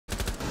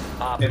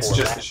It's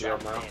just the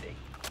shield now.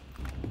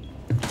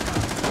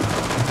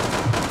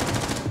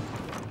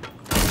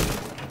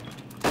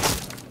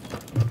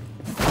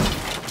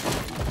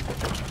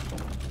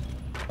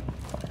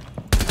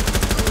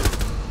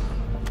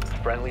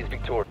 Friendly's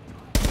victorious.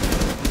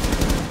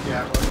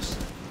 Yeah, it works.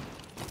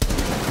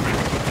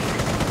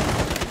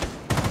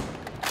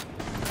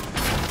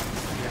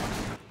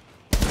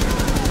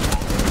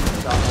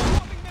 Got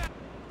one.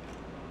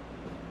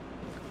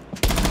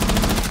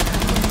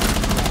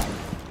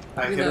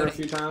 I hit her a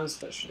few times,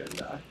 but she didn't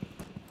die.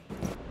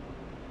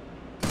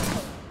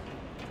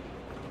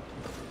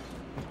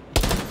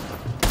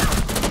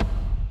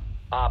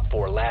 Op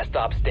 4, last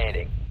stop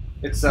standing.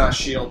 It's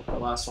shield, the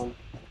last one.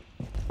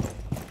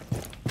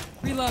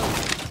 Reload.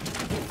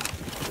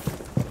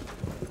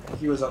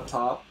 He was up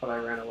top, but I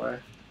ran away.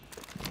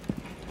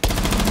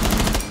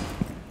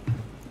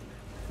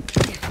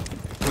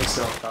 He's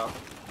still up top.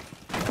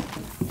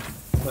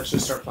 Let's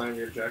just start playing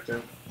the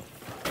objective.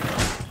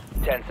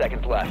 10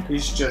 seconds left.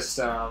 He's just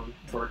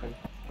twerking.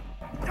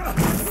 5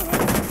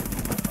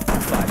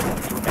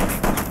 seconds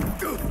remaining.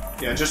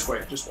 Yeah, just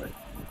wait, just wait.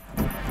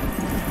 There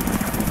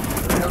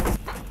we go.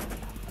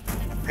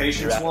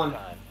 Patience You're out of one.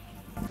 time.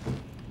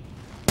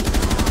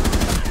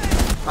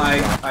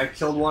 I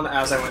killed one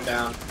as I went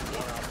down.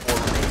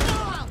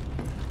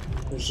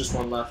 There's just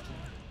one left.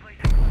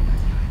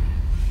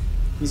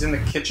 He's in the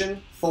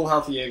kitchen, full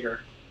health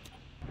Jaeger.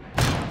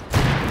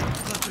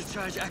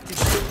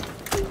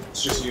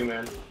 It's just you,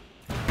 man.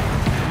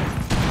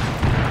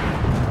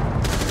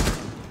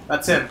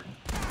 That's him.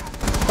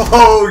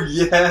 Oh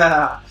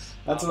yeah!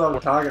 That's what I'm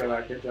talking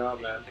about. Good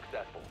job, man.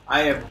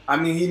 I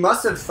mean, he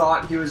must have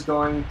thought he was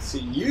going to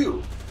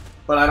you,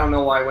 but I don't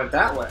know why I went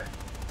that way.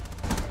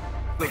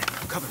 Wait,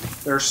 cover me.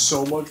 There's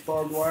so much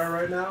barbed wire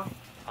right now.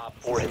 Op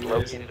 4 has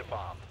located a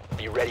bomb.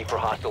 Be ready for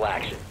hostile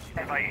action.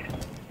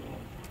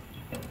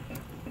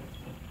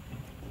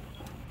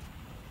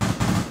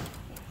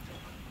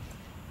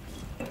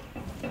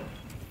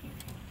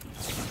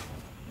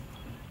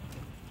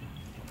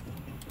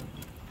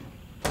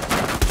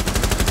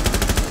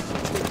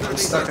 I'm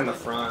stuck in the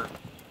front.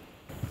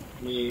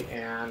 Me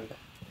and...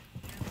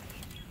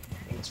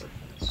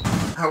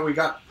 Oh, we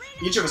got...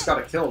 Each of us got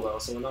a kill, though,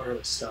 so we're not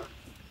really stuck.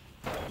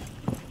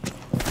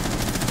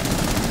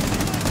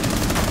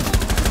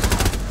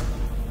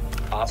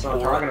 That's what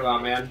I'm talking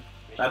about, man.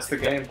 That's the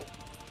game.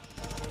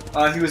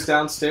 He was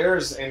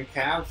downstairs, and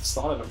Cav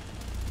spotted him.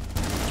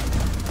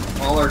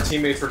 All our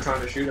teammates were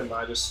trying to shoot him, but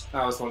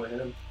I was the one that hit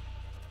him.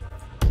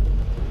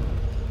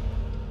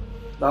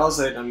 That was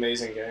an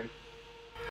amazing game.